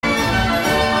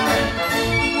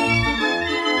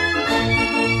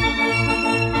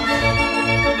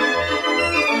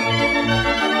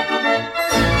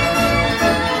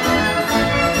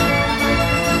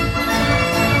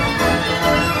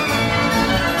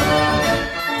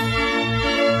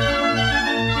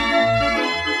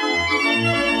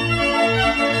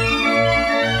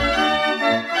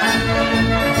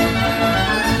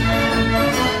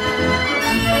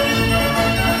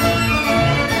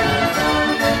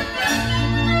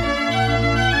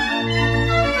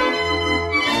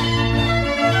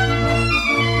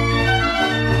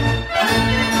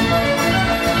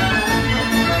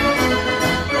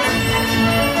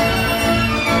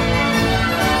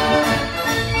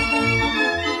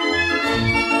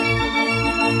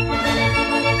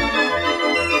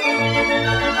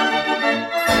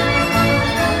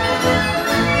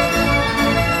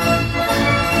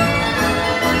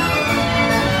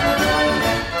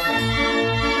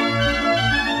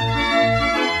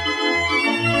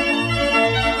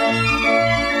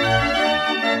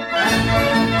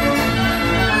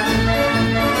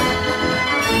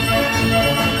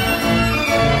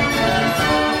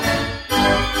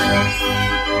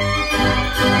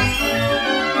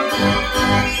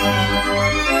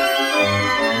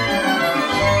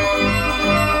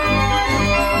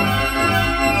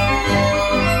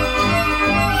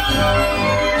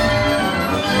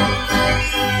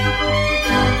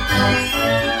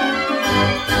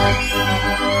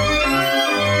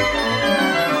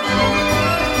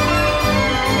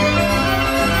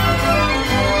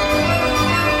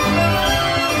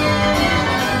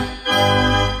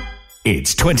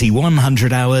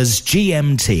2100 hours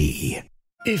GMT.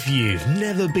 If you've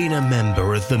never been a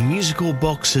member of the Musical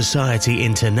Box Society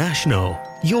International,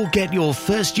 you'll get your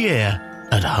first year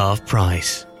at half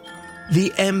price.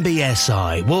 The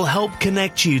MBSI will help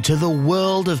connect you to the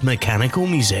world of mechanical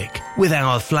music with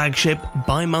our flagship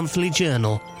bi-monthly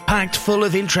journal packed full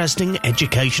of interesting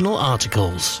educational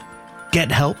articles.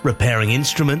 Get help repairing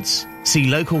instruments, see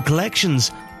local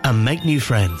collections, and make new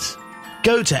friends.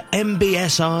 Go to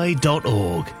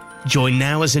mbsi.org. Join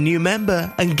now as a new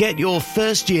member and get your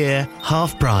first year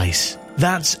half price.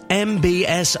 That's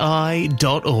mbsi.org.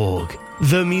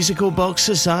 The Musical Box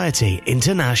Society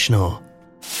International.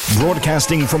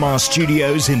 Broadcasting from our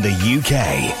studios in the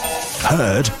UK.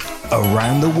 Heard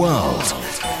around the world.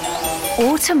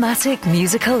 Automatic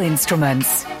Musical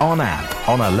Instruments. On app,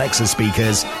 on Alexa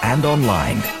speakers, and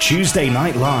online. Tuesday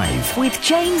Night Live. With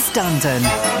James Dundon.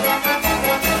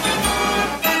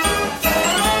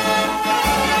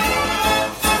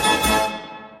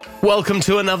 Welcome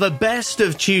to another Best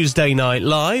of Tuesday Night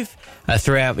Live.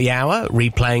 Throughout the hour,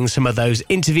 replaying some of those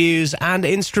interviews and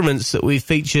instruments that we've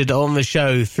featured on the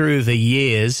show through the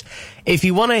years. If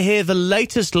you want to hear the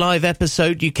latest live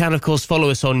episode, you can, of course,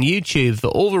 follow us on YouTube for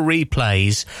all the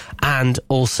replays, and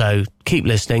also keep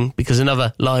listening because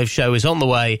another live show is on the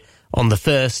way on the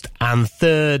first and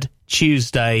third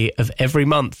Tuesday of every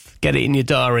month. Get it in your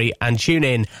diary and tune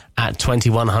in at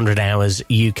 2100 hours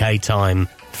UK time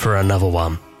for another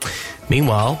one.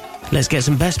 Meanwhile, let's get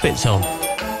some best bits on.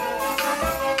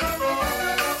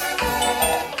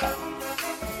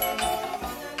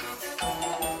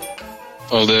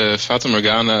 Well, the Fata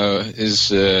Morgana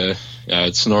is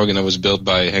it's an organ that was built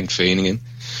by Henk Veningen.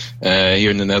 Here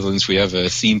in the Netherlands, we have a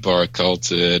theme park called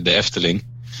the Efteling.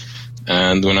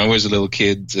 And when I was a little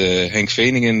kid, Henk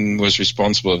Veningen was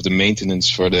responsible of the maintenance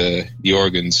for the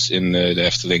organs in the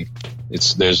Efteling.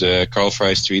 There's a Carl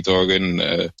Frey Street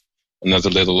organ, another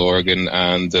little organ,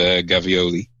 and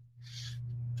Gavioli.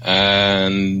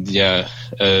 And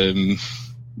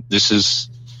this is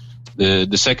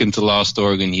the second to last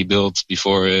organ he built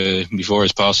before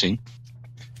his passing.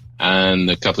 And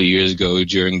a couple of years ago,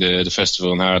 during the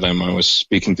festival in Haarlem, I was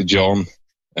speaking to John.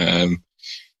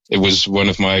 It was one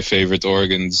of my favorite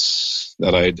organs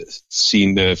that I'd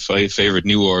seen, the favorite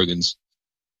new organs.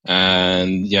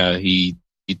 And he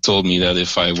told me that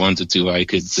if I wanted to, I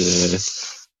could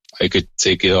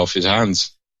take it off his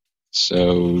hands.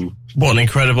 So what an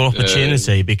incredible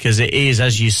opportunity, because it is,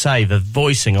 as you say, the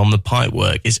voicing on the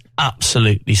pipework is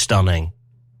absolutely stunning.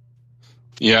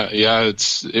 Yeah,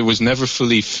 it was never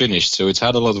fully finished, so it's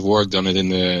had a lot of work done in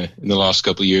the last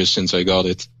couple of years since I got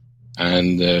it.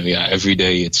 And every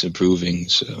day it's improving,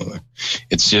 so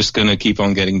it's just going to keep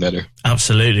on getting better.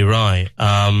 Absolutely right.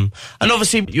 And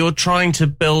obviously you're trying to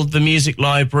build the music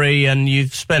library, and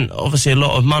you've spent obviously a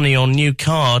lot of money on new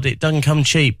card. It doesn't come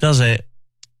cheap, does it?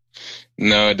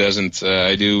 No, it doesn't.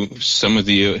 I do some of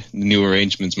the new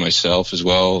arrangements myself as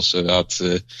well, so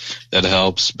that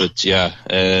helps. But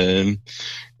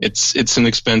it's an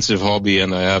expensive hobby,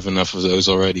 and I have enough of those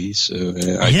already. So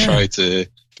I try to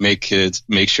make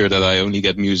sure that I only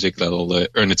get music that'll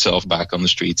earn itself back on the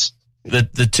streets.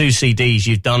 The two CDs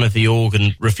you've done of the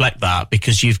organ reflect that,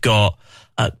 because you've got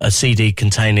a CD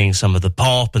containing some of the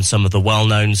pop and some of the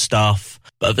well-known stuff.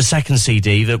 But the second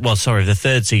CD, the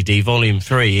third CD, Volume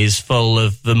 3, is full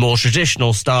of the more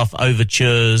traditional stuff,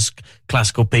 overtures,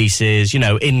 classical pieces,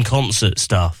 in-concert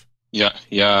stuff. Yeah,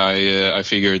 I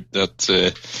figured that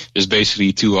there's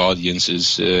basically two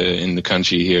audiences in the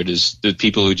country here. There's the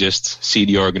people who just see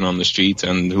the organ on the street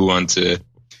and who want to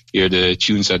hear the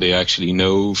tunes that they actually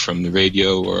know from the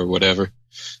radio or whatever.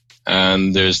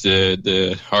 And there's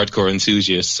the hardcore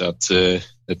enthusiasts that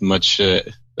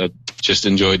just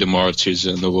enjoy the marches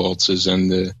and the waltzes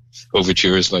and the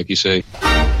overtures, like you say.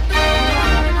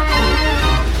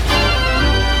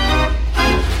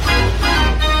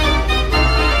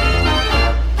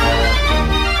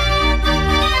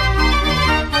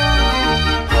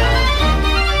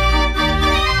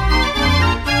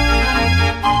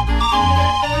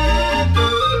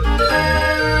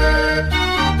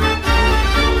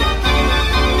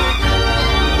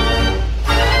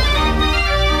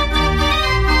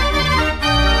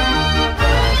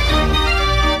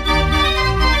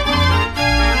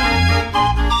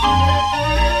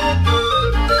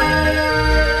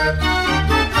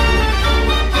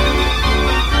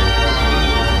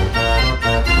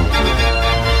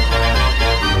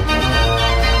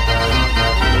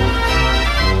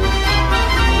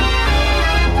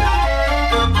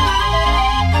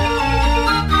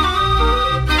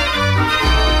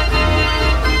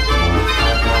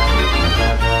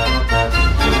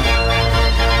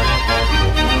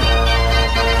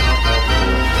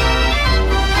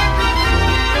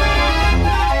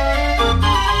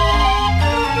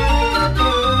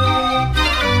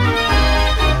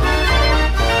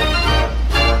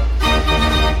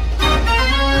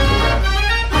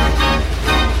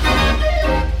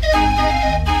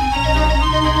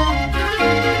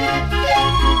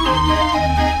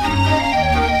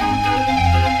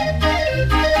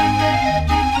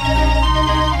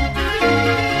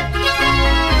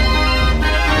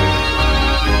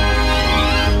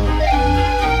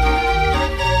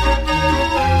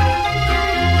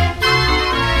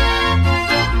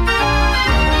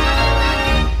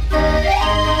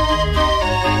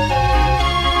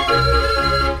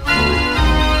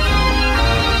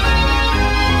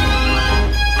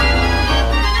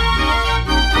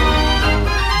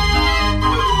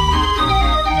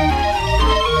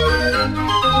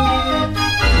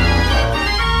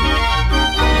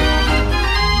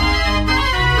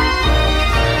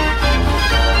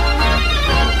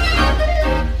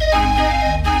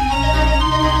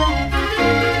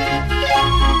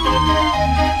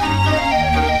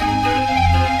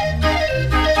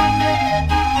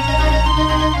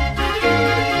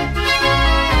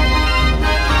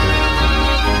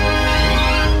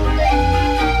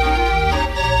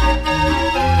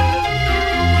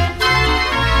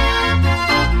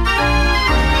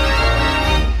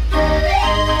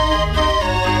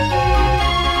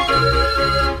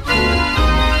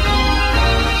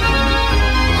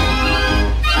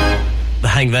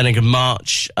 Hank Vennigan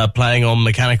March, playing on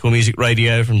Mechanical Music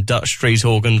Radio from Dutch Street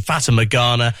Organ, Fata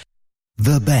Morgana.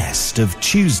 The best of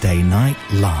Tuesday Night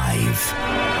Live.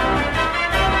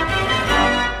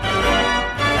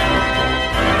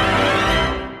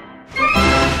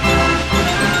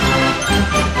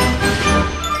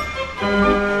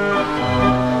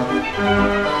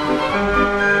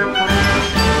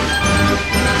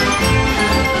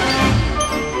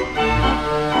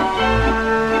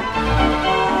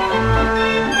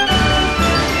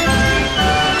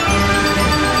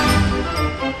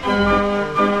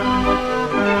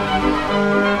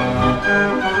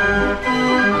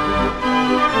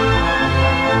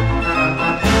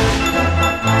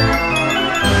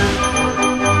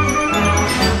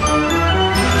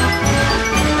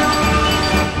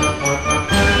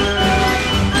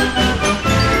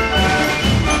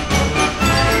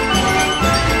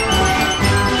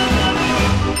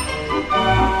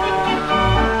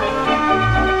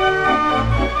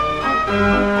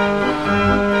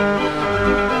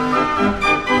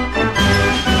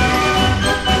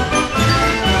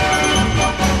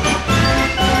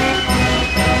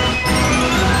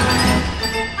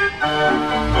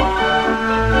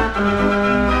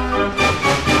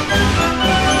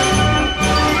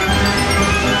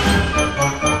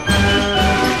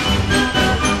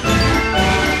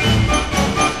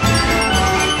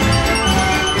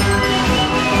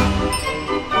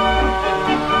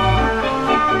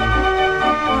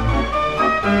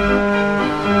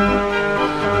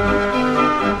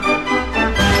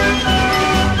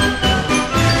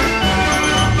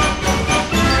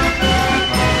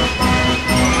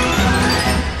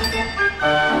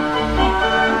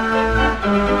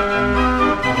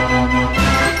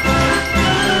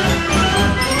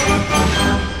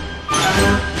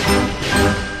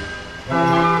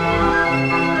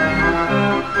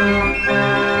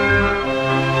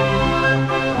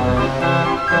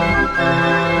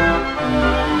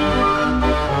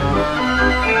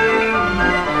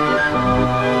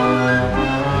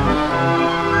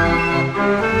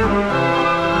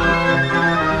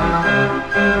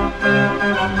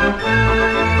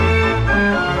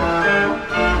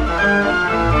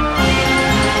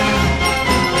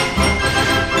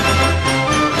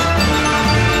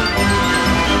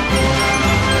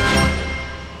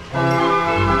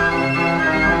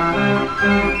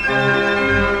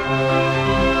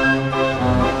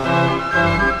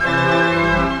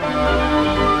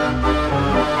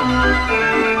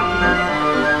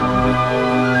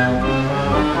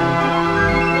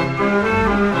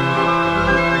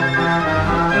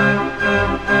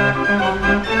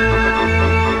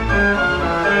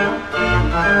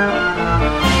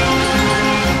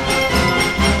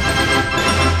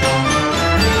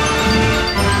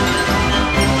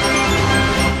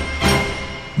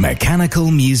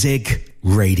 Mechanical Music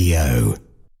Radio.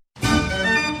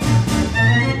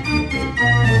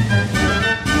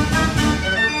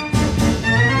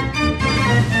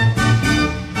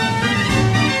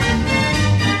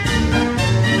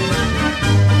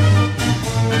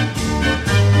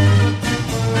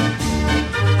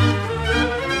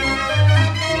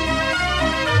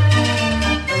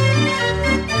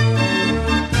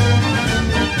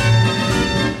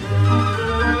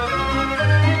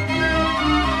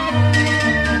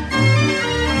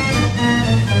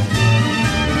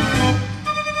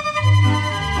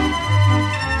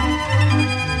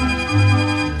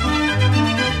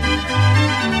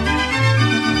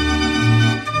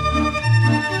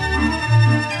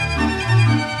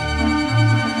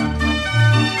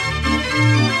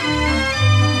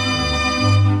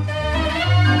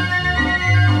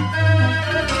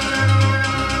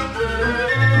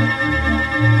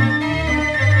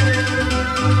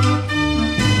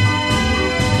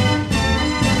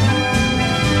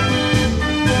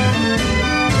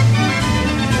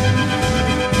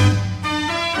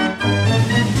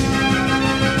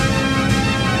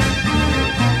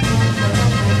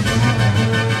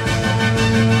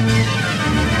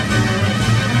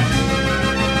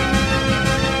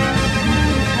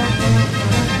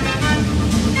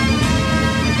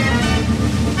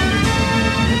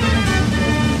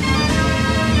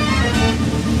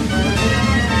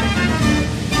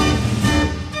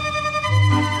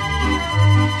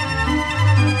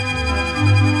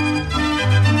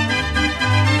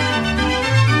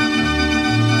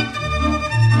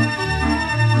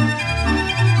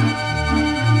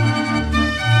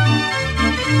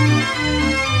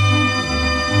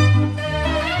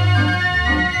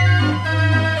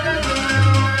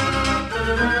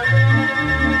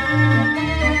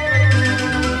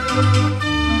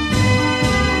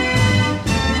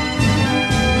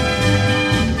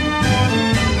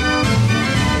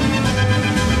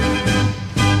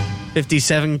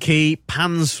 57-key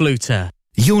Panflöte.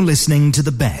 You're listening to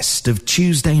the best of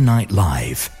Tuesday Night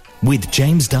Live with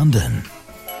James Dundon.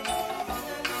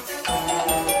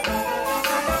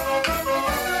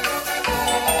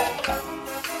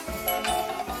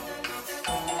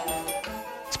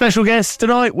 Special guests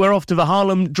tonight. We're off to the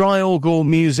Haarlem Draaiorgel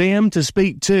Museum to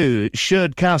speak to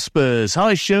Sjoerd Caspers.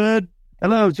 Hi, Sjoerd.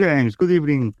 Hello, James. Good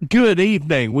evening. Good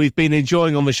evening. We've been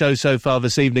enjoying on the show so far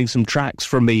this evening some tracks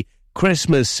from the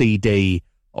Christmas CD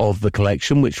of the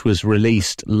collection, which was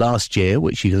released last year,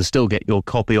 which you can still get your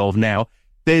copy of now.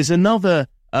 There's another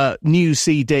new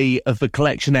CD of the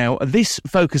collection now. This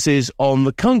focuses on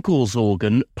the Kunkel's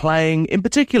organ, playing, in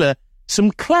particular,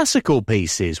 some classical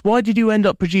pieces. Why did you end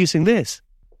up producing this?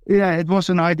 Yeah, it was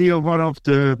an idea of one of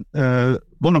the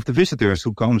visitors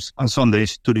who comes on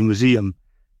Sundays to the museum.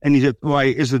 And he said, why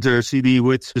isn't there a CD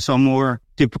with some more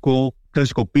typical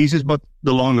classical pieces, but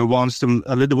the longer ones, some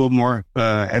a little bit more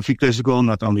heavy classical,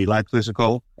 not only light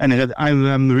classical. And he said,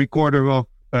 I'm a recorder of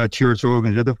church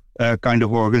organs, other kind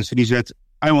of organs. And he said,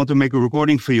 I want to make a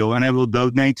recording for you, and I will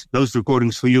donate those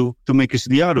recordings for you to make a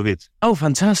CD out of it. Oh,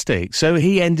 fantastic. So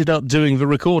he ended up doing the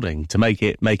recording to make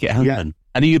it happen. Yeah.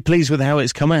 And are you pleased with how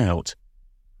it's come out?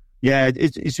 Yeah,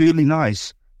 it's really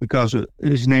nice because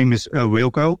his name is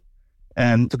Wilco.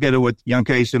 And together with Jan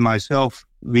Kees and myself,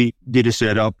 we did a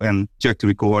setup and checked the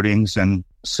recordings. And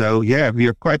so, yeah, we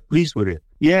are quite pleased with it.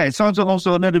 Yeah, it sounds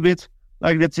also a little bit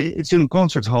like that. It's in a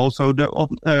concert hall, so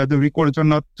the recordings are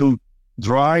not too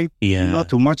dry, not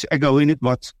too much echo in it,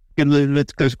 but get a little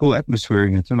bit classical atmosphere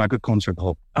in it, like a concert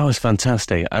hall. Oh, it's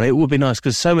fantastic. And it would be nice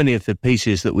because so many of the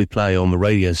pieces that we play on the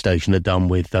radio station are done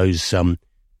with those sort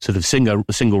of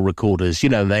single recorders. You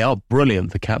know, they are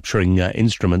brilliant for capturing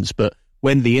instruments, but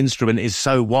when the instrument is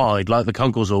so wide, like the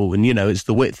Kunkel's organ, you know, it's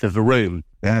the width of a room.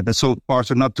 Yeah, the sound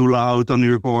parts are not too loud on the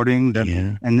recording.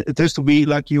 And it has to be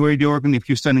like you hear the organ if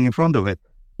you're standing in front of it.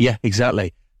 Yeah,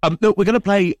 exactly. Look, we're going to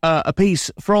play a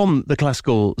piece from the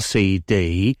classical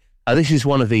CD. This is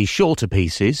one of the shorter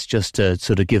pieces, just to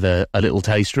sort of give a little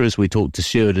taster as we talk to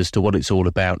Sjoerd as to what it's all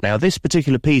about. Now, this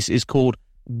particular piece is called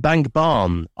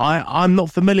Bankbaan. I'm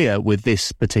not familiar with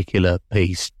this particular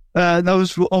piece. That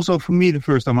was also for me the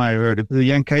first time I heard it.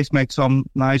 Jan Kees makes some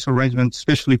nice arrangements,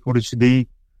 especially for the CD,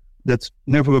 that's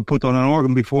never been put on an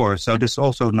organ before. So this is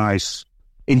also nice.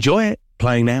 Enjoy it.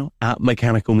 Playing now at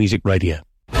Mechanical Music Radio.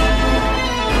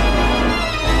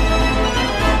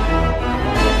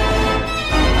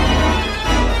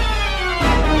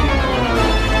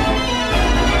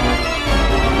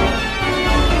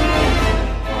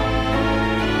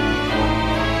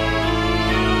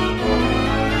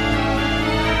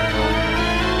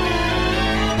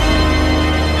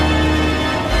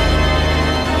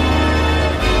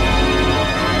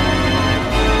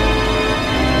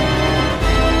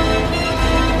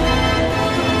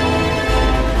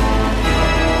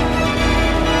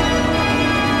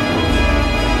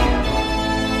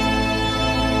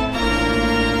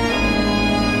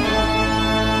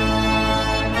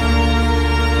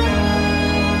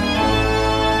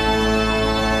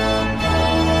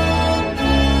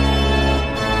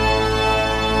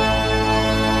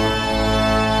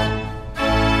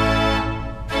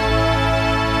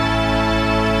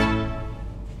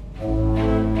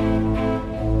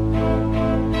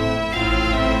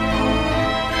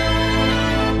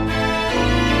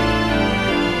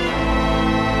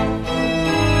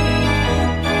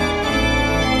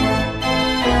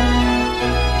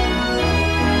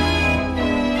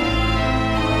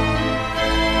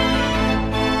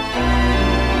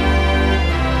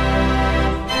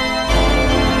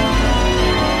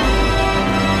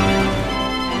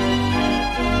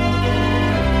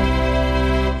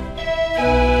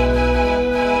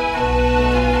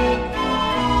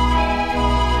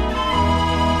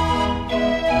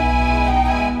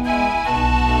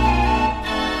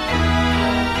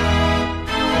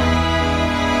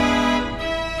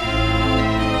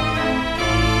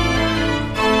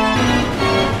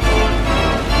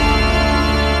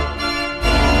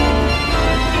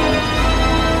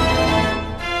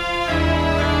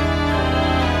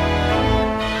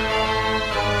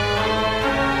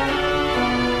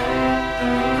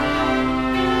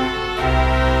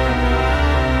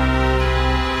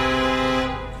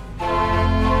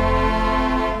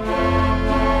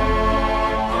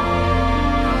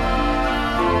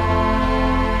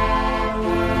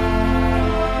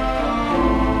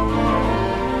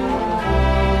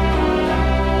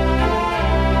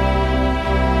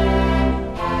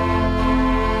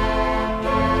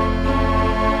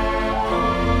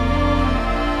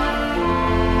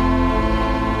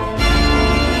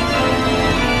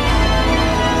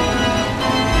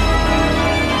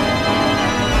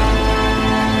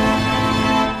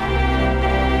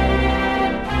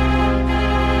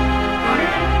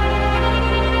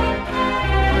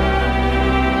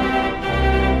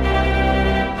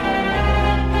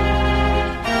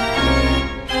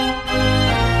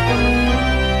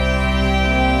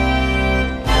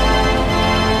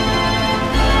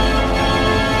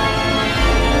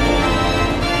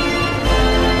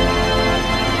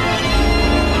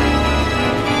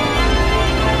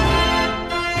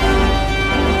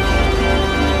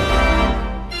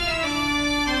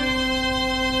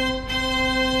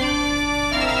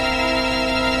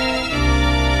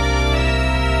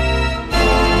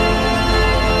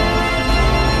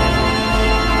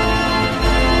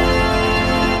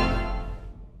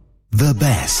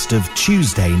 best of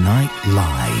Tuesday Night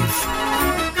Live.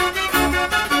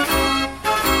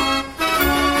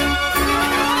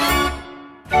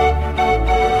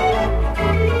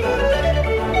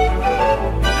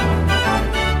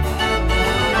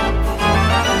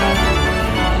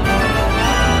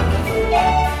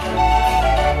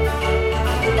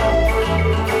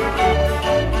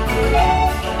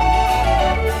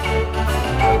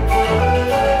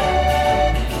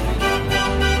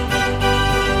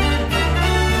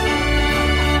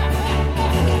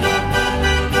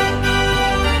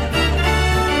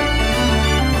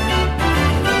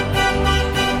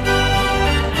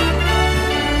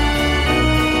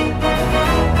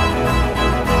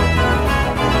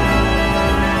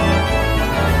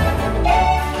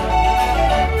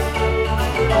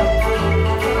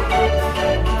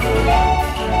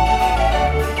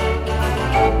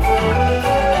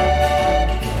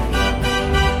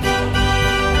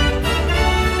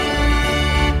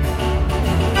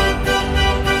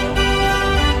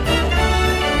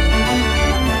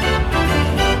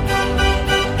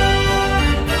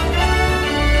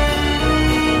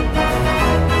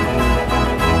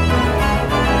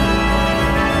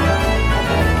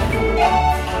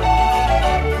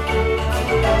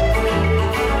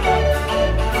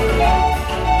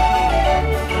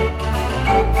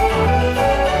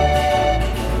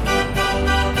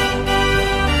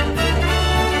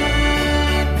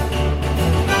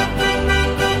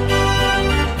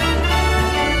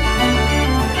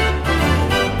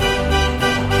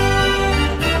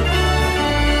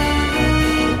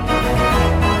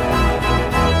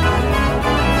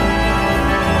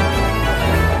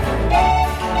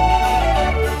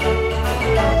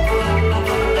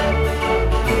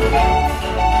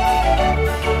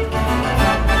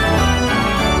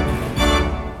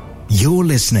 You're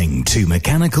listening to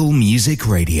Mechanical Music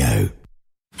Radio.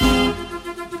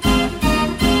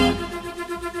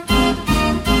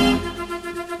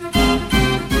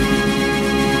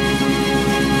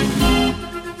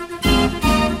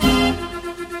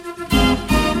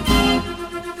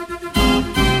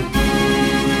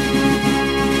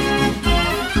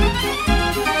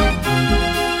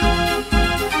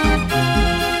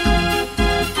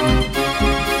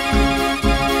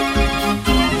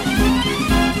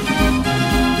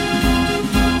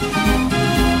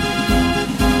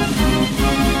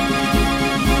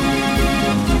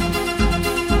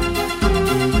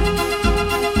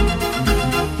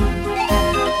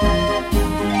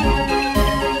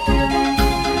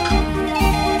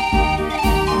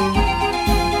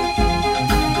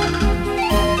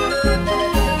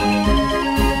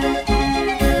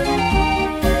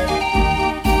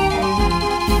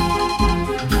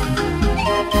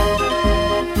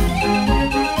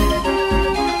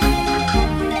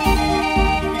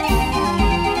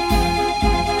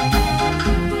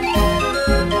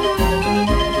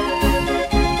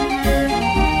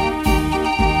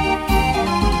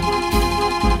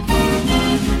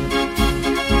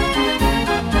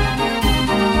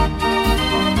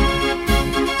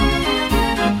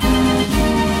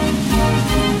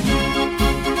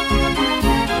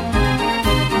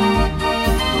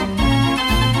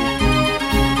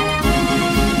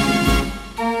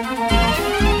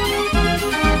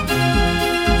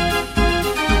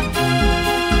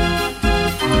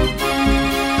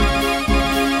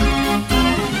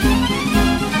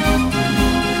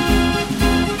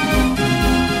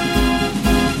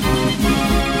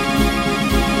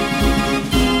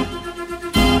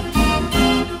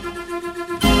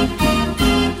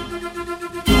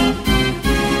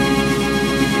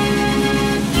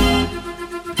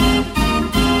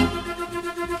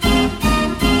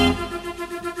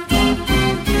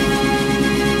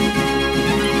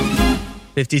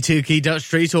 Key Dutch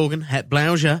Street organ, Het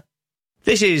Blauwje.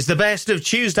 This is the best of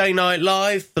Tuesday Night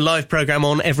Live, the live programme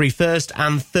on every first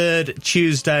and third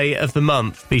Tuesday of the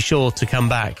month. Be sure to come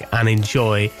back and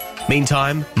enjoy.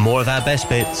 Meantime, more of our best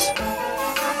bits.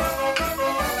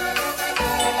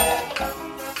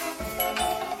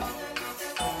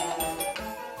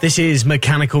 This is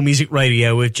Mechanical Music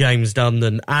Radio with James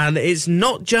Dundon, and it's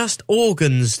not just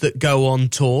organs that go on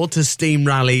tour to steam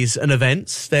rallies and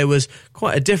events. There was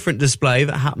quite a different display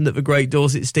that happened at the Great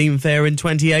Dorset Steam Fair in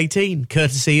 2018,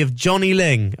 courtesy of Johnny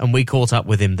Ling, and we caught up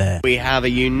with him there. We have a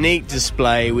unique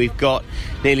display. We've got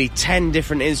nearly 10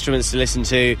 different instruments to listen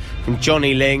to from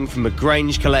Johnny Ling, from a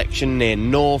Grange collection near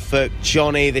Norfolk.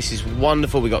 Johnny, this is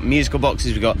wonderful. We've got musical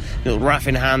boxes, we've got little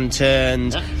Raffin hand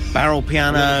turns, barrel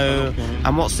piano,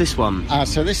 and what's this one?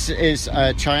 So this is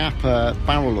a Chiappa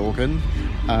barrel organ,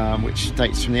 which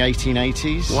dates from the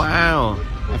 1880s. Wow.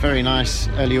 a very nice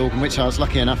early organ, which I was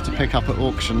lucky enough to pick up at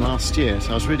auction last year,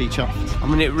 so I was really chuffed. I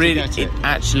mean, it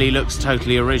actually looks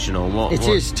totally original. It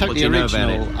is totally what do you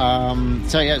original. know about it?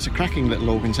 So yeah, it's a cracking little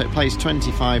organ. So it plays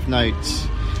 25 notes,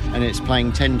 and it's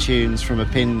playing 10 tunes from a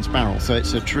pinned barrel. So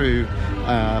it's a true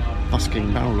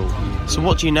busking barrel organ. So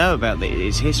what do you know about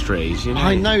its history?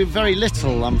 I know very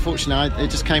little, unfortunately. It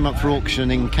just came up for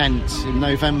auction in Kent in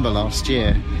November last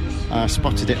year. I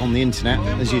spotted it on the internet,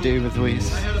 as you do with these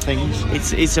things.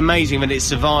 It's amazing that it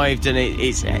survived and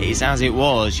it's as it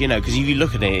was, because you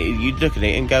look at it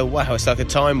and go, wow, it's like a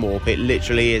time warp. It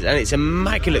literally is, and it's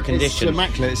immaculate condition. It's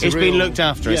immaculate. It's been looked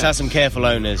after. Yes. It's had some careful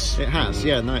owners. It has,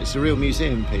 yeah. No, it's a real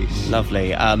museum piece.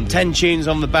 Lovely. 10 tunes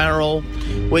on the barrel,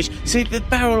 which, see, the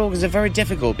barrel organs are very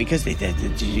difficult because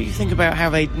you think about how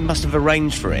they must have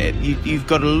arranged for it. You've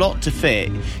got a lot to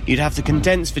fit. You'd have to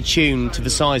condense the tune to the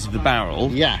size of the barrel.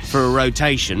 Yes. For a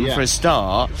rotation, for a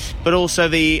start, but also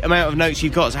the amount of notes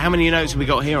you've got. So how many notes have we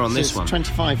got here on this one?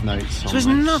 25 notes. So it's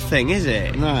nothing, is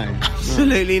it? No.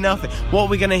 Absolutely nothing. What are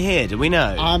we going to hear? Do we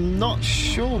know? I'm not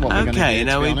sure what we're going to hear. Okay,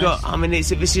 now we've got... I mean,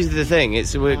 this is the thing.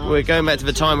 We're going back to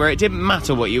the time where it didn't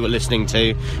matter what you were listening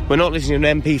to. We're not listening to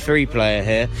an MP3 player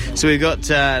here. So we've got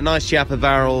a nice Chiappa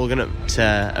barrel organ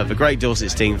of a Great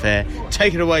Dorset Steam Fair.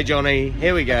 Take it away, Johnny.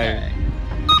 Here we go. Okay.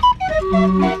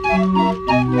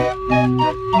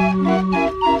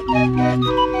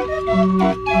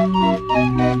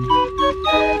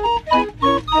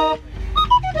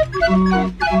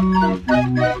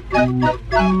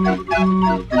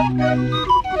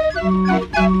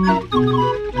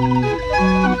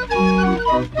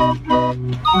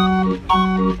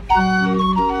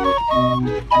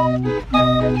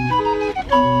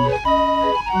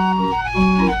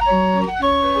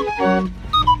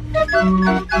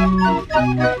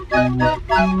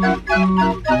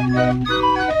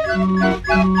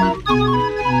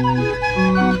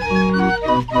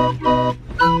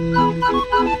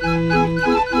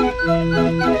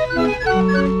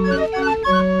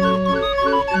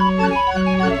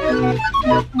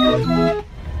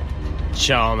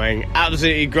 Charming,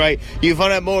 absolutely great. You can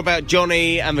find out more about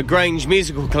Johnny and the Grange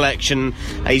Musical Collection.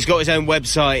 He's got his own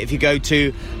website. If you go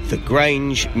to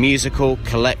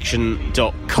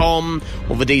thegrangemusicalcollection.com,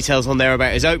 all the details on there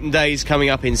about his open days coming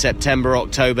up in September,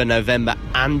 October, November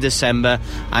and December,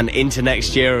 and into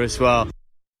next year as well.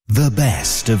 The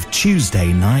best of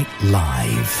Tuesday Night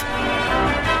Live.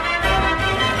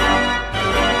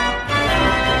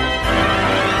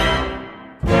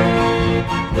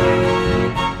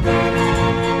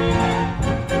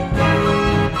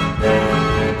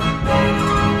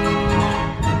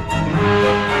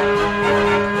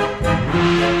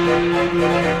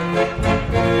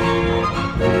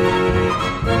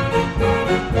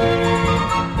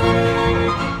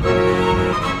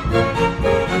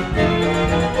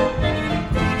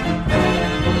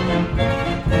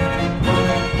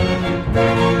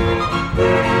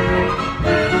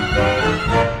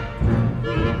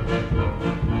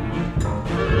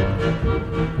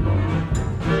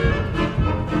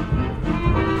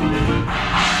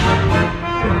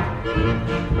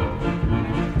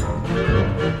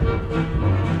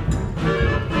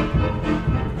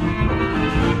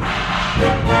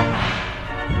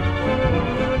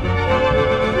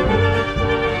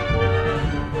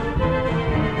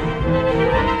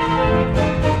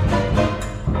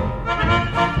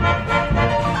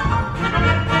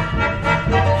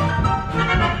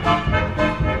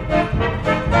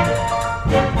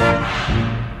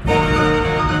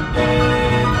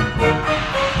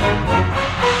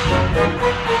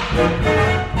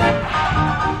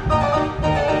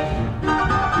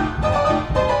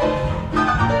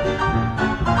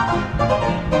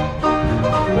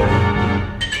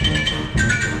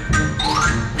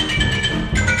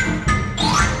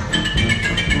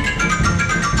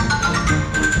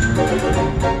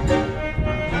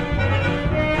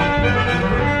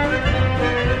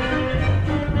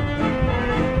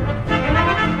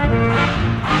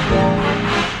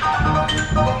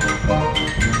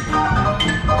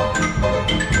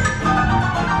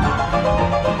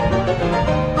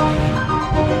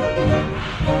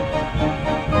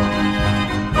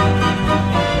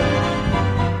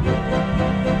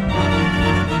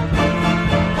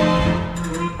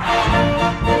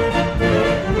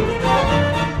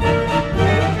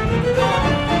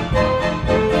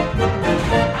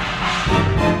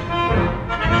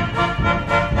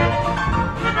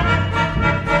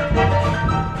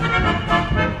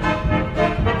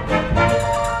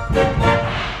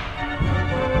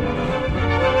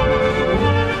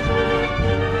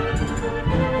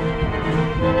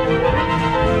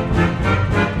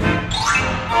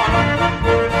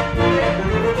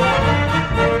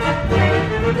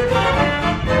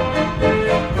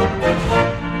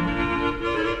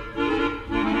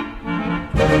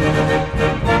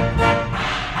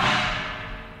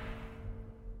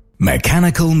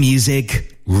 Mechanical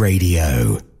Music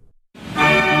Radio.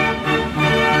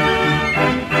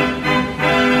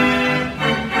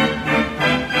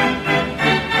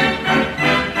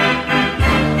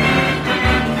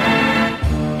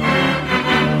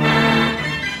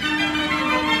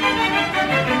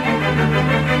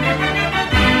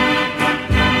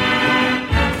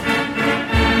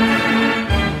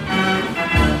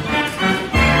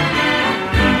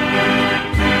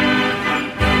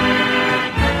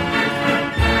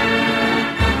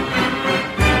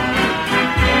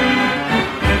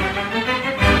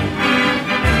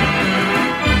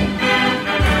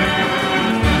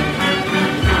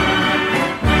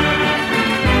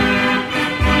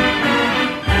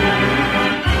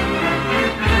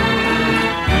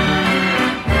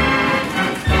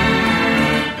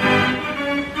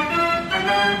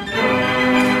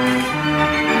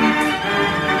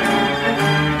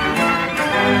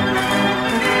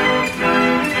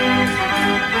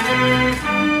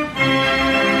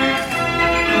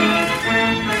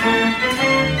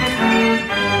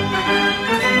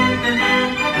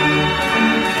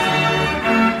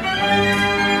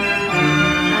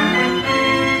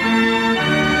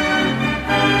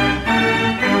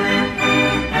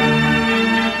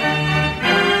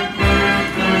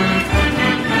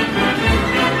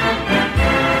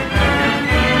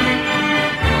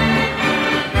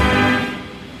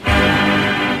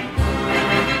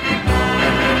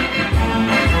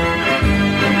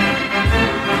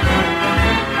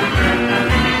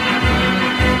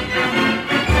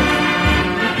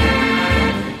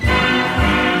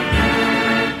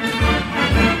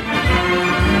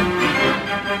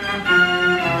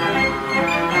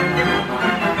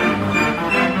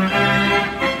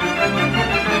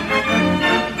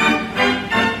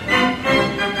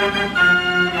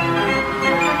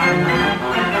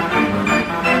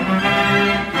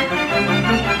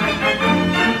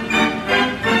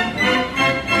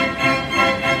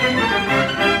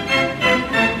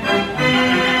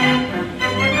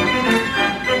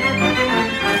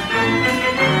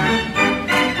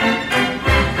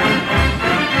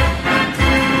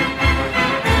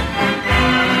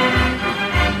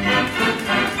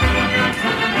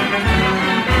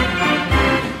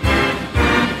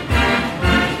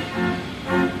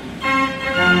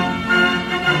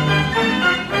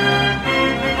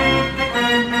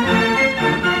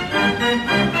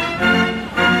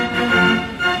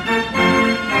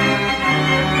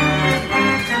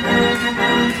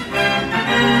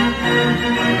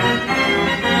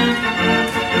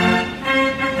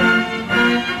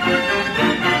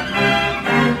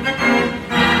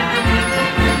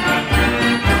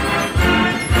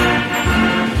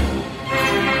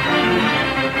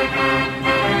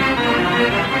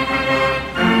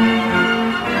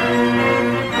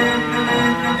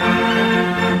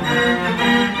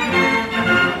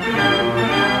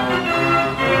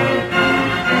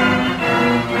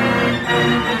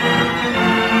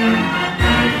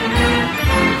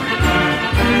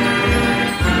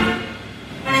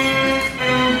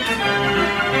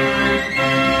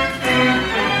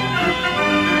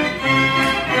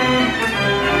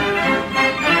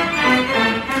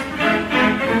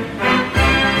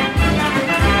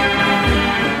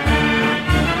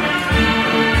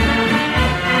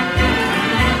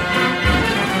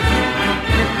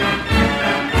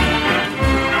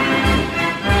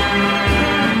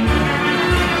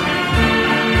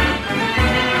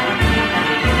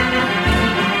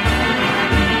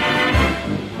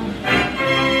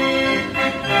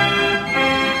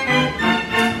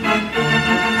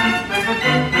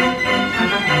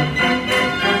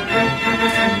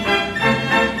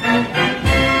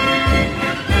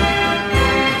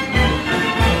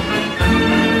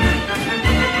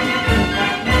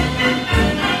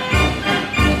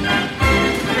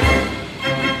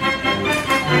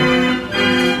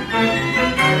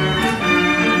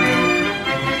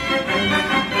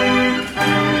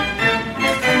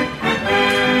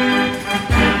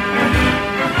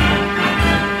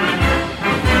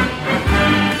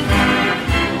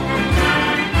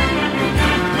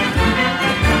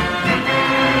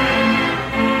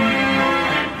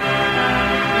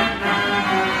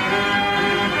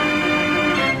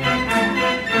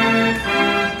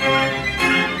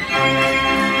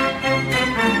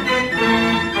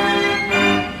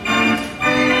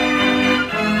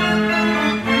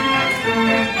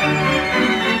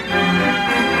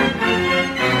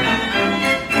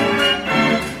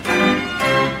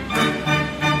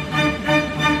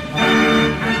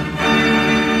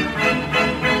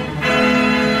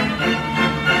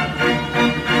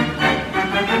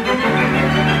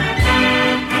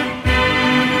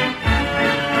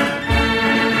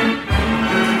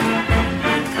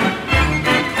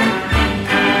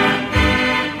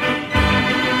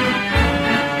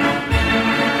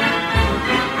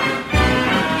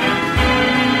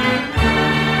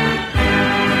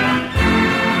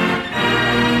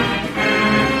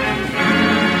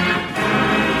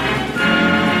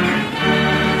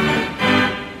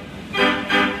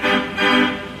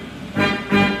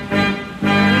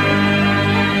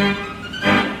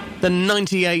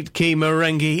 98-key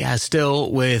merengue,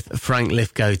 still with Frank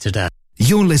Lithgow today.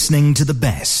 You're listening to the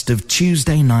best of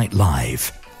Tuesday Night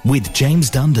Live with James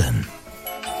Dundon.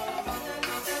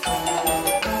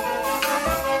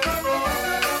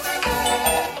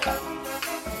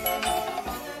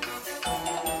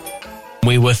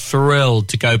 We were thrilled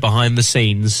to go behind the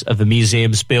scenes of the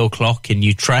Museum Speelklok in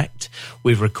Utrecht.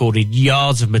 We've recorded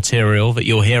yards of material that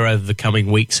you'll hear over the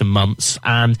coming weeks and months.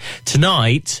 And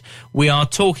tonight, we are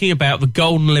talking about the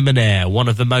Golden Limonare, one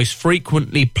of the most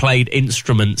frequently played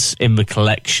instruments in the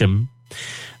collection.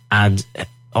 And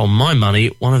on my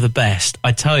money, one of the best.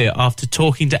 I tell you, after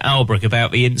talking to Albrecht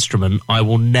about the instrument, I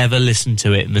will never listen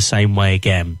to it in the same way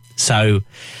again. So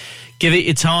give it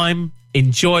your time.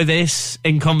 Enjoy this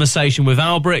in conversation with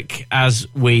Albrecht as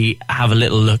we have a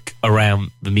little look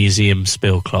around the Museum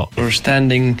Speelklok. We're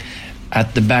standing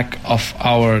at the back of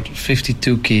our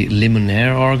 52-key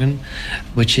Limonare organ,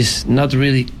 which is not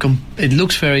really... it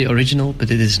looks very original,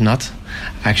 but it is not.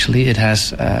 Actually, it has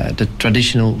the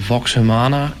traditional Vox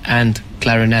Humana and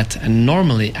clarinet. And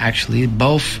normally, actually,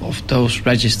 both of those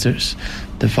registers,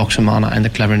 the Vox Humana and the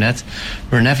clarinet,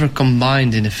 were never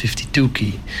combined in a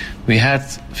 52-key. We had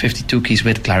 52 keys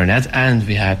with clarinet, and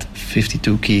we had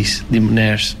 52 keys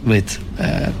Limonaires with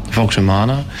Vox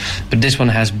Humana, but this one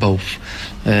has both.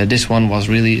 This one was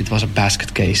it was a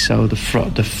basket case, so the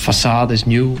facade is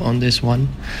new on this one,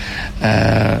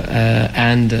 but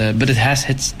it has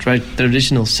its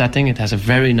traditional setting. It has a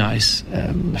very nice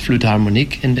flute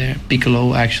harmonique in there,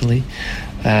 piccolo actually.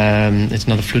 It's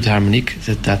not a flute harmonique,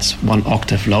 that's one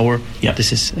octave lower. Yep.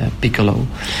 This is piccolo.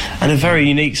 And a very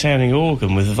unique sounding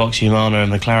organ with the Vox Humana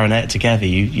and the clarinet together.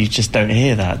 You just don't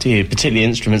hear that, do you? Particularly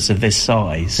instruments of this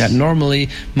size. Yeah, normally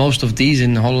most of these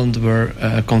in Holland were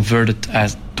converted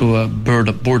to a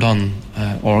Bourdon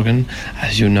organ,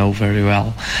 as you know very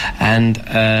well. And,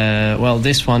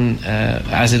 this one,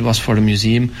 as it was for the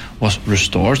museum, was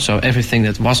restored. So everything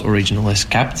that was original is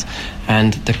kept.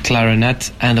 And the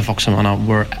clarinet and the Vox Humana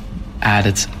were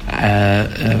added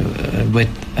with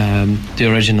the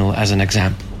original as an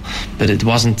example. But it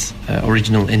wasn't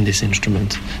original in this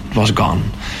instrument. It was gone.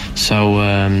 So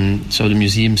the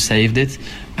museum saved it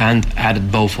and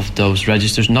added both of those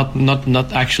registers,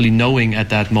 not actually knowing at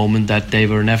that moment that they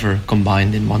were never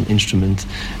combined in one instrument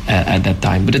at that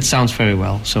time. But it sounds very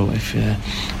well. So if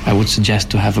I would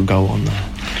suggest to have a go on the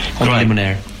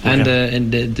Limonare. Okay.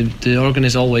 And the organ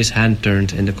is always hand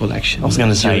turned in the collection. I was going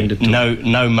to say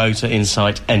no motor in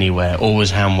sight anywhere.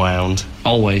 Always hand wound.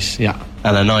 Always, yeah.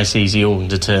 And a nice easy organ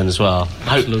to turn as well.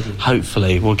 Absolutely.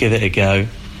 Hopefully, we'll give it a go.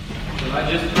 Shall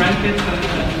I just crank it?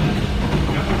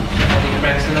 He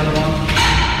cranks another one.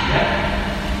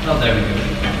 Yeah. Oh, there we go.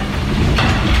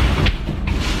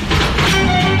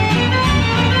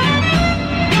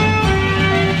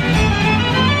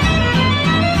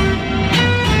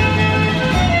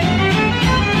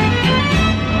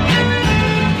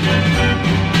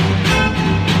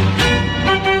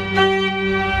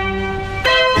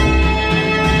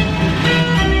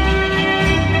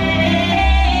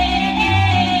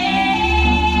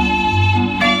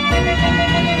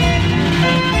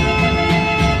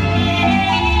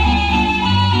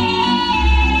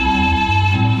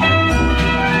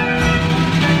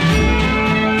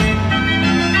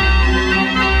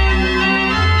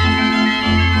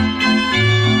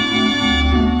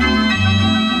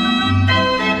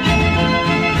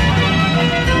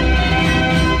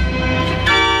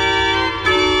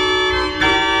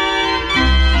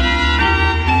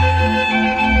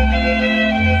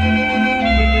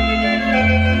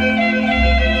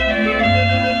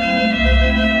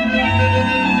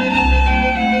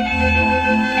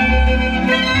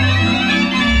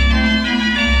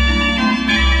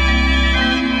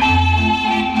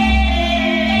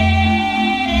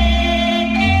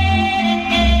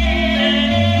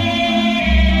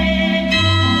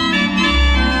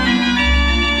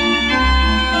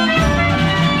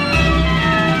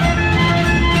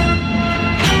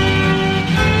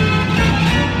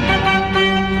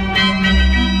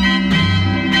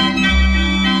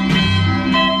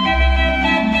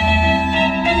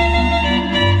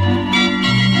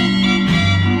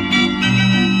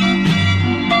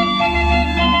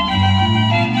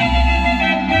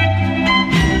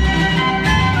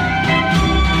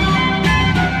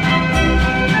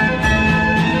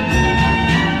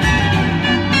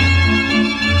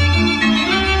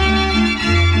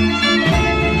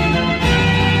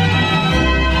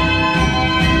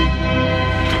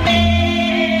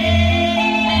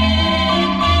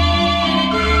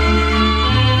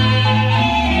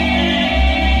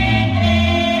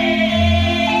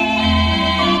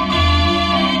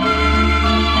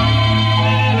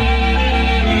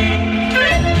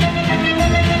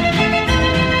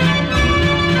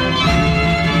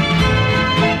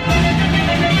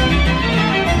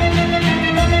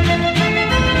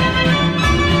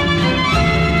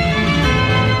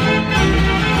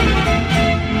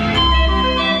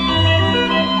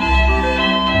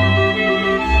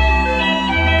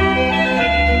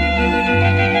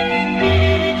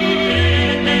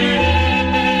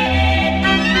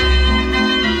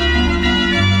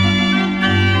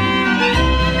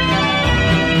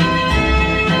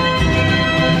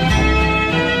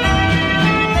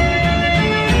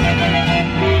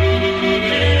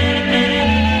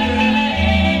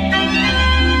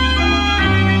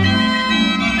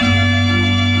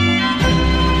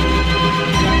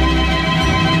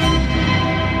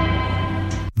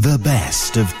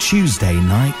 best of Tuesday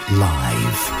Night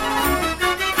Live.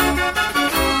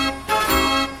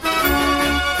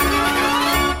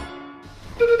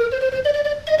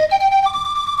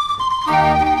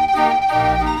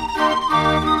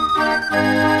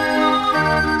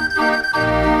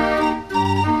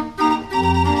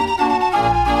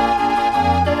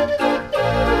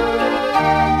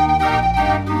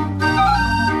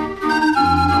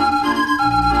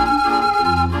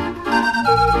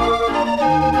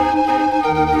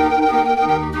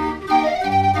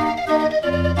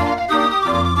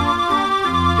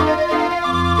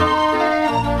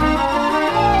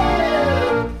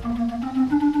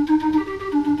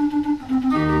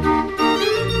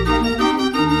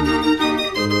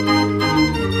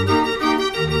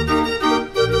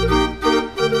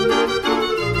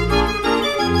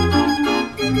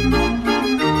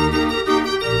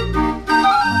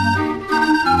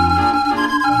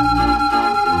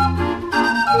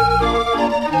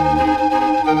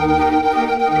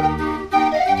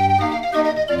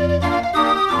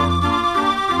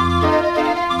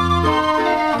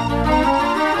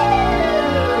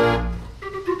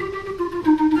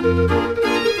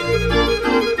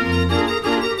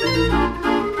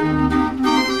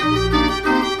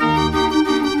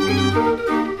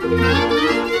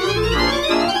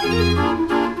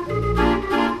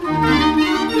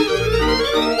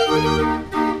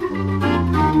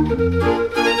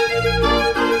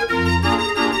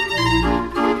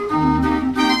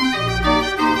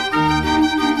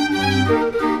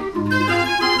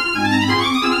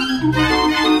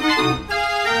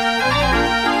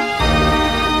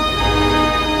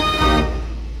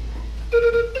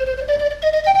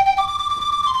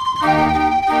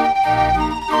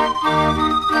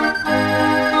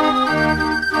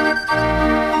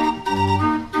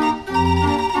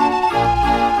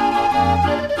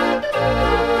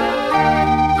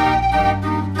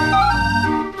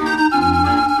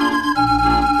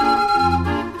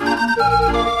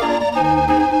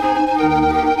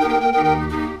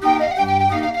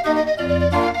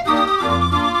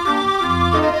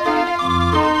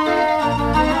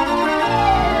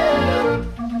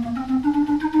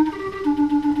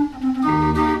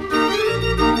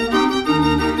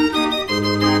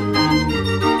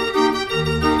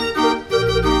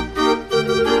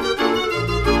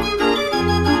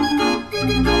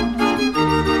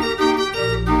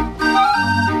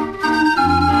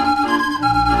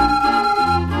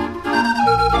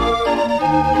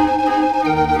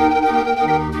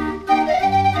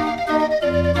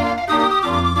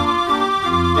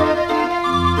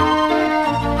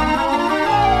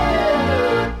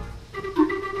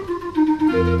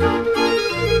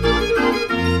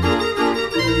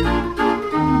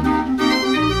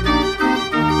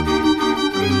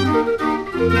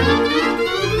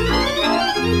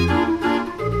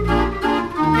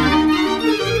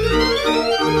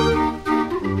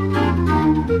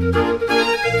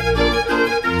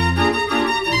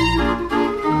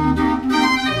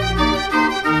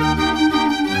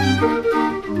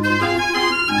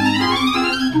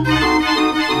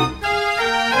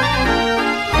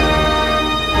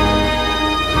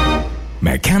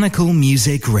 Mechanical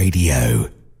Music Radio.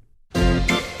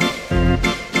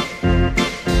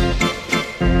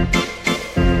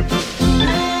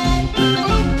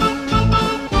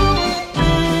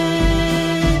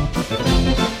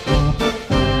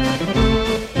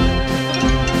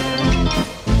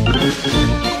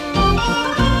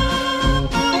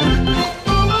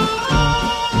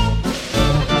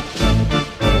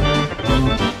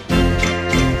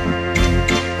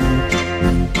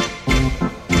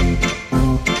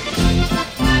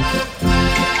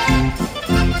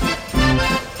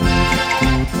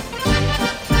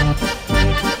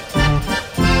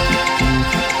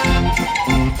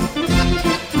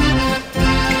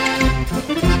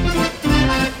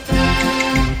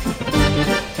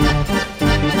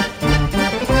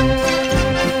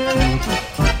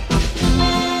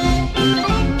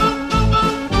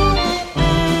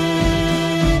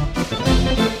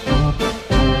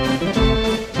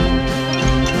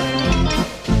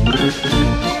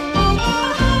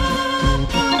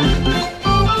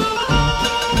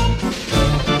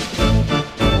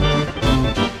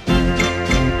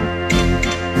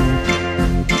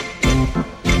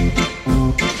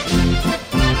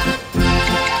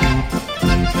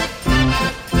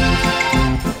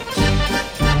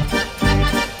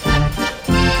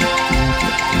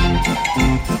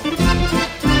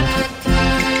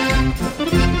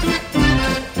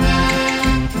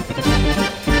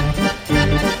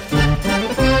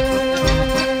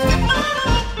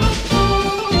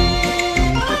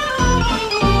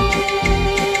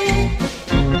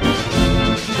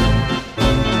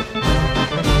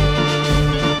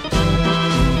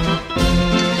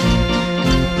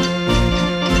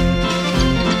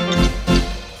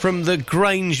 from the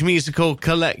Grange Musical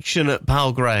Collection at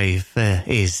Palgrave. There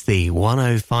is the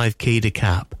 105 key de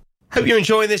cap. Hope you're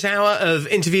enjoying this hour of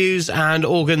interviews and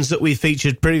organs that we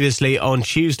featured previously on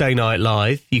Tuesday Night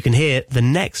Live. You can hear the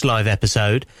next live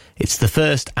episode. It's the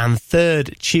first and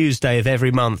third Tuesday of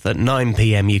every month at 9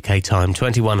 p.m. UK time,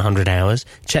 2100 hours.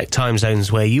 Check time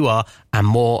zones where you are and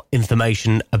more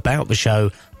information about the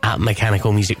show at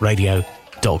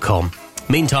mechanicalmusicradio.com.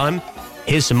 Meantime,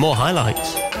 here's some more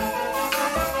highlights.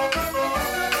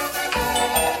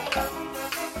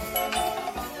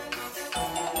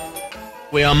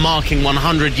 We are marking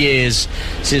 100 years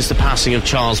since the passing of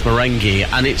Charles Marenghi,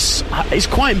 and it's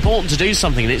quite important to do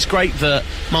something, and it's great that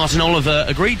Martin Oliver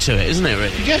agreed to it, isn't it,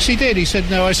 really? Yes, he did. He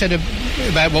said, no, I said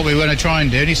about what we were going to try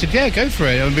and do, and he said, yeah, go for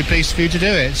it. I'd be pleased for you to do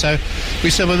it. So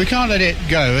we said, well, we can't let it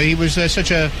go. He was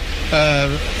such a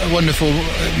wonderful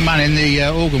man in the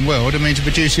organ world. I mean, to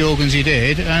produce the organs he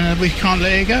did, and we can't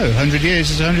let it go. 100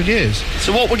 years is 100 years.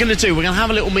 So what we're going to do, we're going to have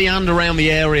a little meander around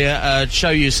the area, show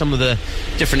you some of the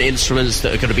different instruments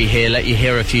that are going to be here, let you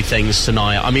hear a few things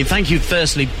tonight. I mean, thank you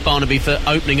firstly, Barnaby, for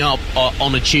opening up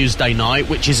on a Tuesday night,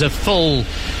 which is a full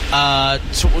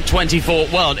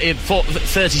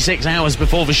 36 hours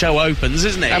before the show opens,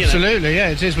 isn't it? Absolutely,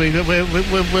 yeah, it is. We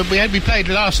played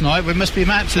last night. We must be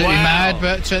absolutely mad,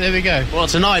 but there we go. Well,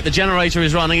 tonight the generator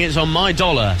is running. It's on my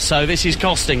dollar, so this is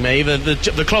costing me.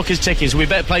 The clock is ticking, so we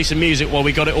better play some music while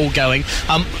we got it all going.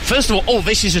 First of all,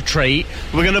 this is a treat.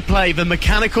 We're going to play the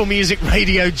Mechanical Music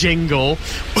Radio jingle,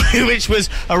 which was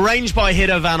arranged by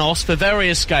Hiddo van Os for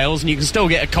various scales, and you can still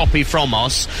get a copy from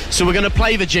us. So we're going to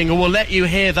play the jingle. We'll let you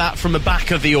hear that from the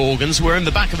back of the organs. We're in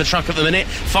the back of the truck at the minute.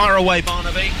 Fire away,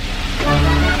 Barnaby.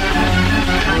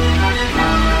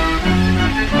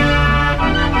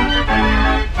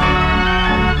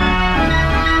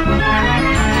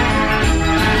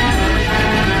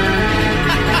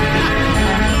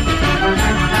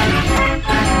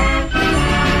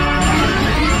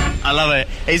 I love it.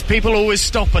 Is people always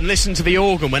stop and listen to the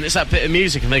organ when it's that bit of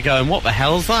music and they're going, what the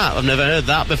hell's that? I've never heard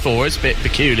that before. It's a bit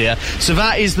peculiar. So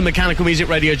that is the Mechanical Music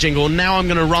Radio jingle. Now I'm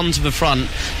going to run to the front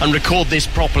and record this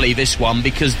properly, this one,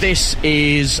 because this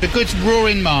is a good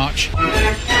roaring march.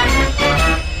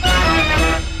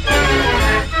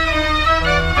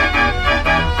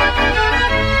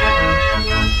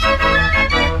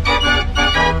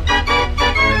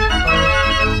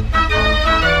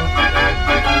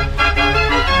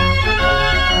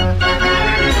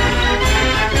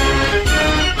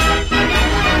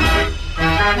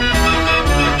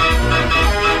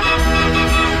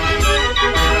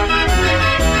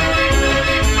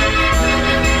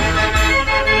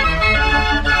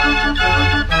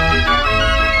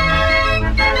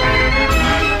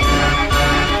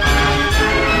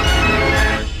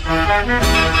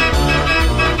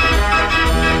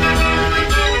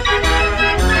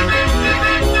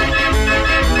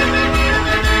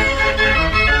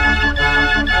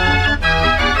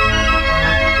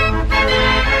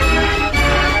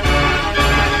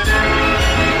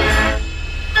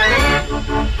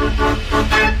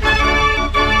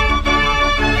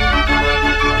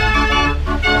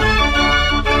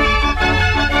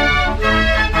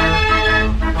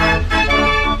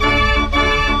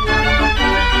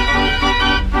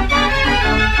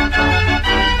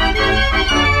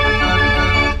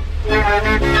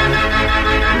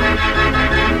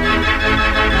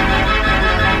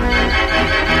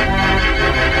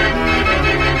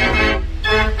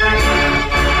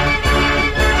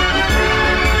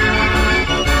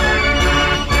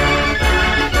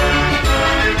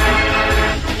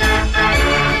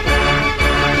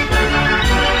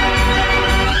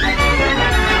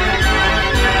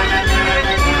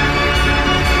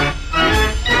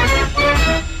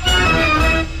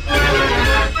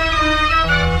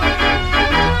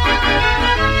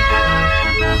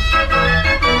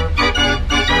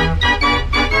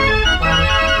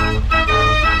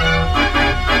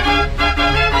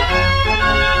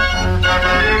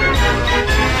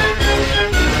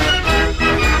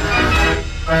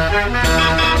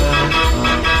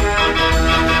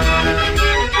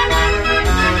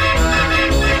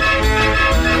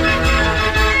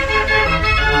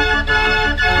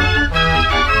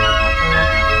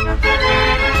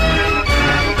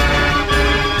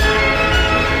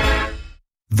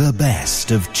 The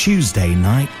best of Tuesday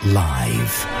Night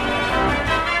Live.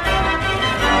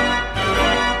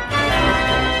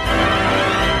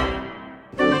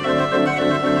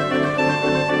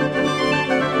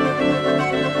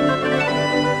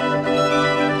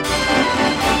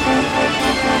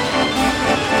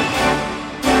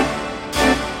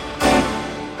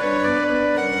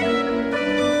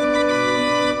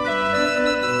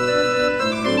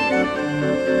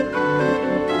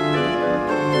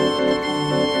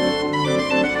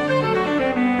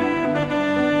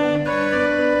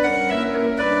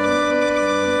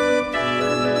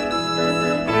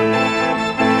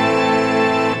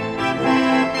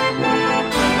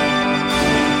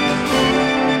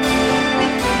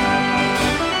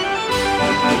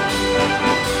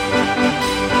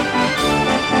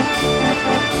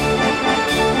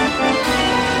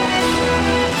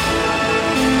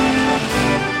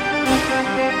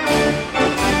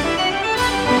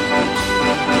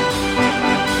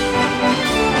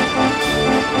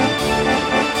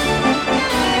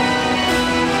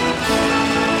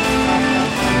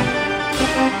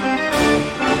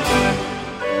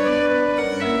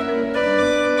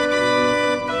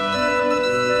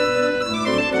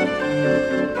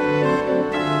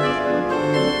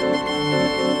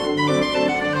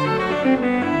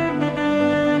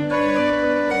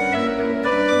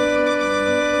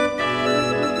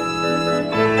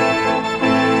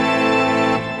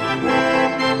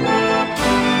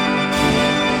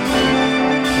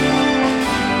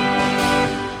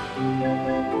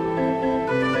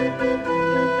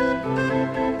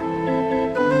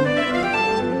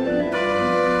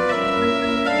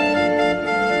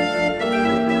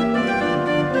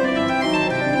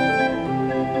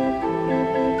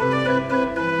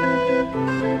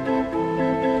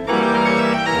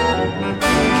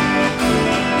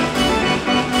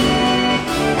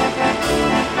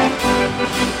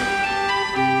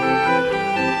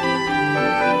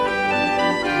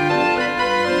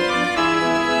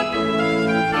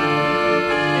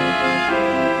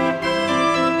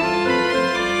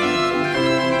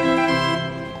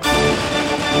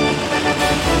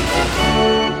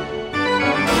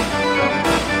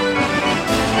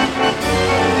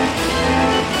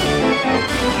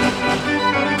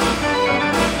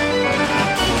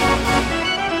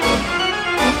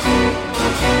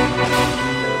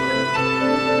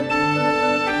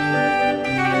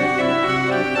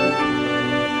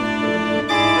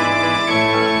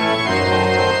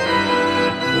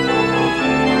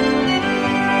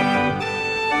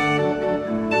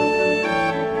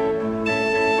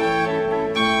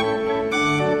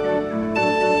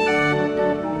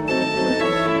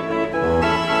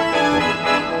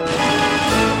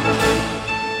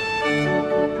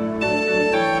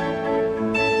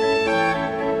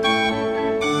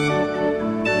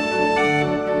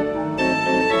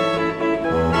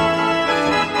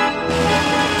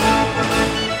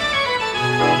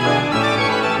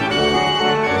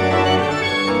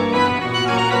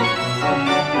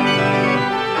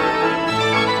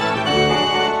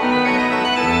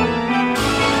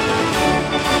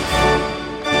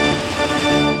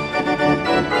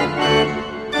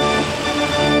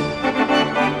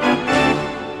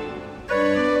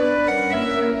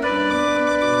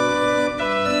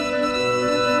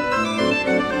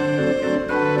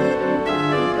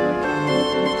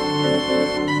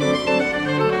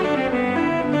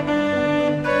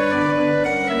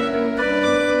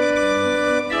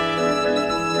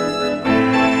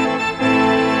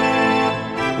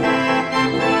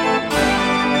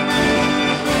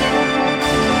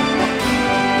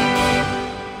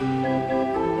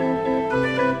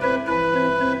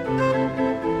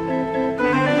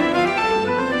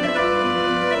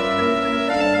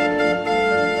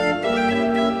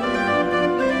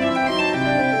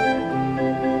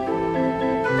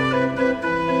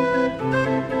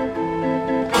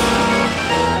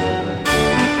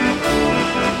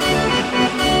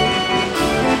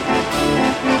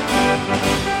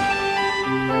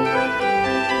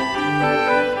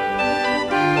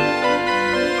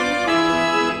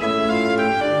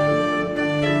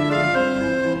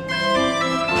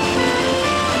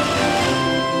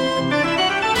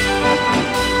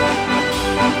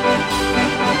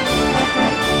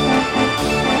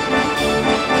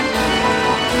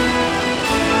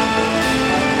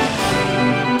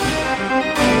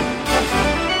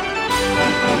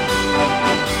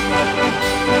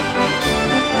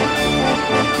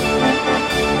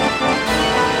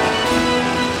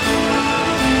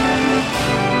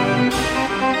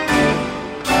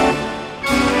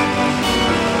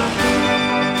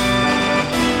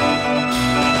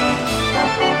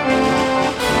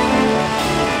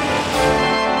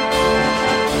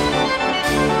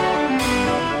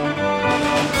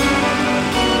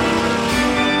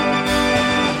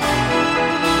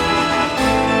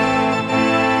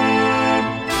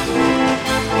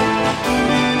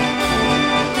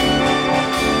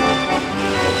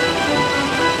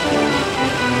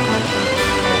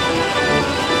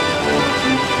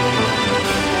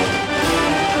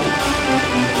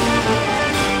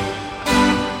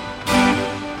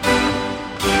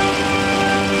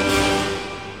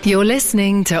 You're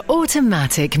listening to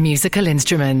Automatic Musical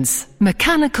Instruments,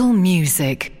 Mechanical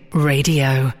Music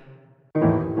Radio.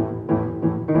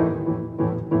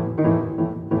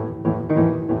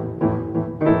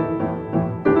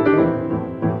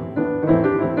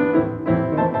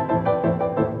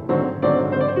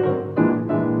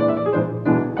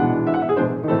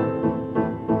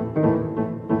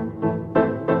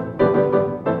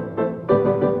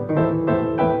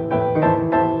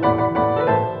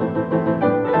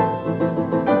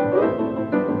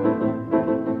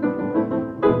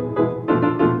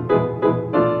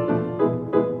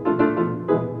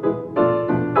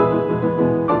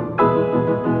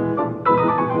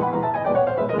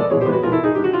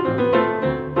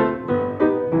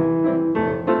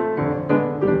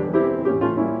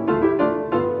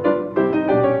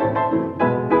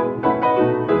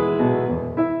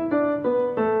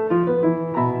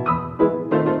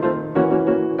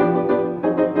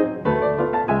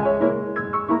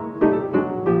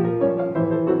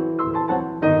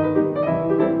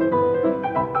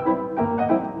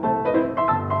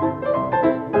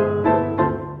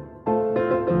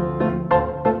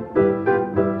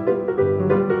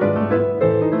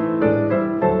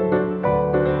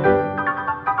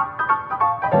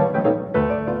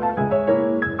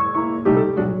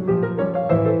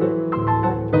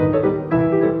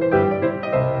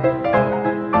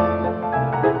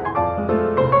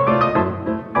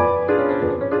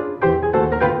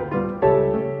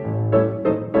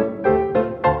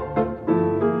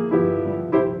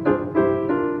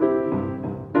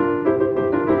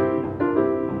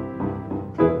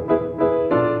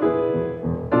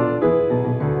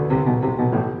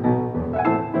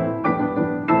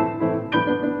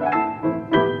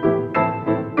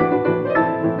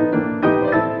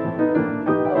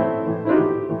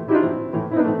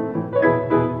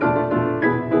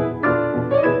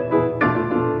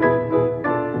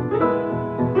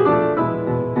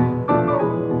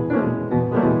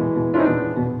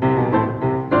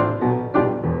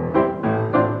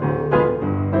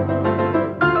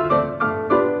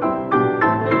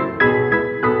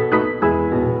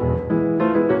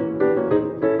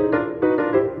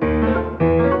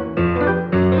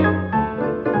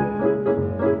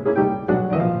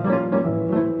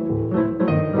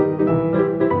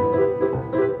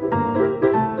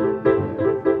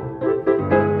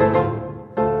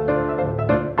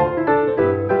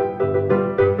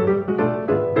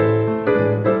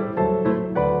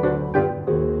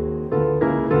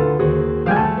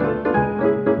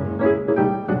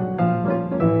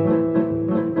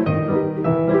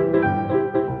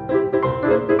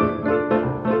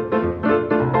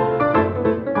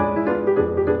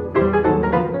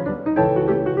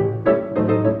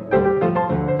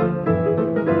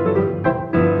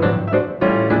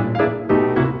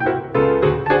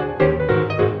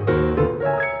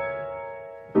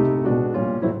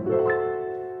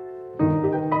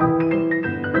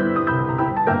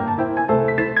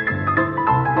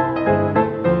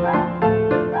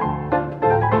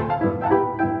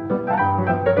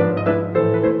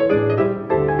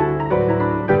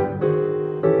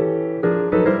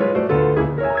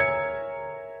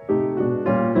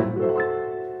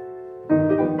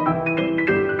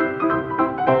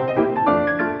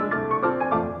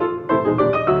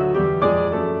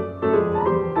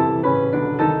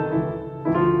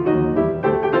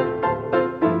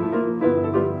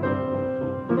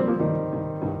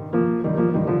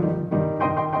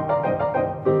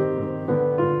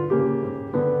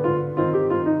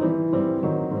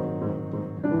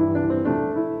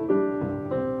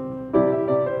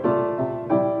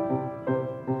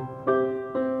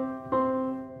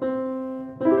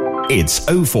 It's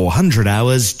 0400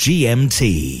 hours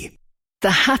GMT. The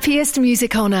happiest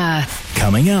music on earth.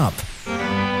 Coming up.